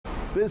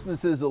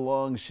Businesses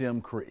along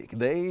Shem Creek,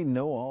 they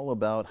know all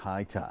about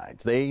high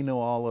tides. They know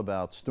all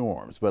about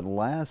storms. But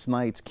last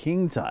night's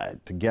king tide,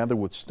 together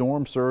with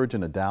storm surge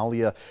in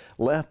Idalia,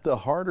 left a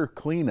harder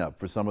cleanup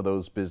for some of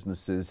those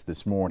businesses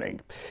this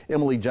morning.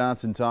 Emily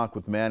Johnson talked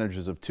with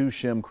managers of two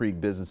Shem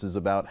Creek businesses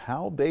about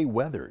how they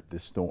weathered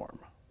this storm.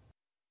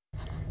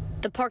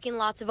 The parking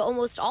lots of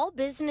almost all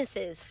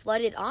businesses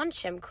flooded on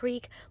Shem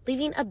Creek,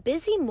 leaving a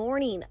busy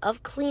morning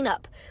of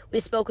cleanup. We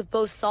spoke with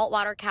both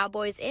Saltwater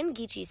Cowboys and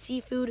Geechee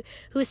Seafood,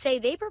 who say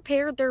they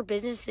prepared their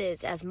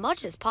businesses as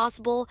much as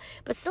possible,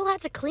 but still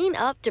had to clean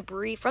up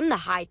debris from the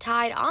high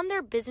tide on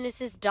their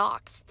businesses'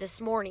 docks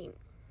this morning.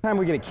 Time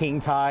we get a king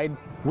tide,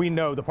 we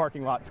know the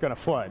parking lot's going to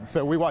flood,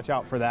 so we watch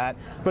out for that.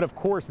 But of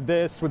course,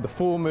 this with the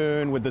full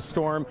moon, with the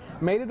storm,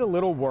 made it a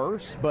little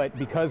worse. But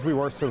because we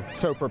were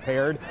so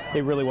prepared,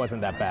 it really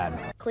wasn't that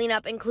bad.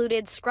 Cleanup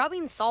included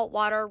scrubbing salt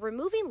water,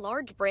 removing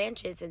large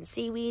branches and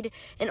seaweed,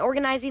 and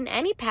organizing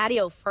any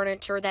patio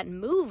furniture that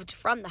moved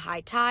from the high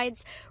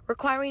tides,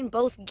 requiring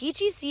both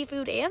Geechee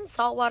Seafood and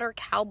Saltwater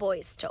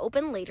Cowboys to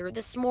open later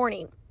this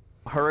morning.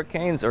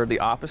 Hurricanes are the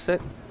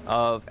opposite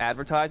of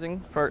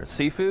advertising for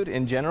seafood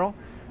in general,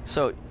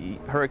 so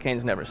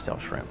hurricanes never sell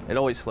shrimp. It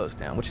always slows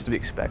down, which is to be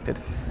expected.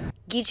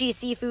 Geechee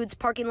Seafood's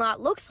parking lot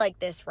looks like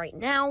this right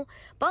now,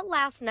 but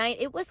last night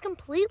it was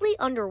completely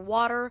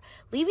underwater,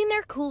 leaving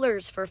their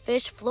coolers for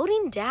fish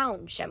floating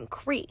down Shem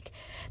Creek.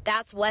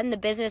 That's when the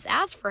business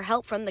asked for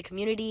help from the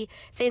community,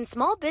 saying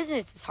small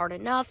business is hard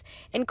enough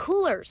and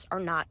coolers are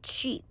not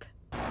cheap.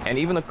 And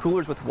even the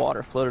coolers with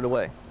water floated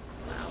away.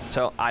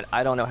 So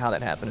I don't know how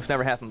that happened. It's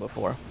never happened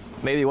before.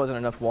 Maybe it wasn't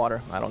enough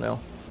water. I don't know.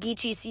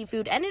 Geechee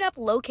Seafood ended up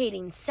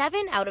locating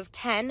 7 out of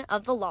 10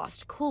 of the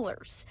lost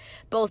coolers.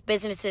 Both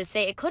businesses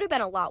say it could have been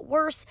a lot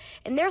worse,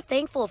 and they're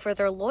thankful for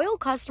their loyal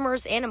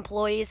customers and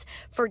employees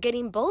for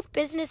getting both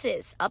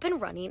businesses up and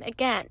running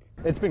again.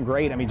 It's been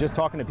great. I mean, just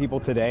talking to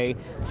people today,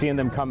 seeing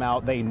them come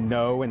out, they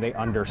know and they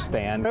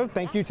understand. So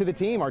thank you to the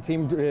team. Our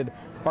team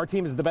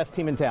is the best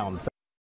team in town.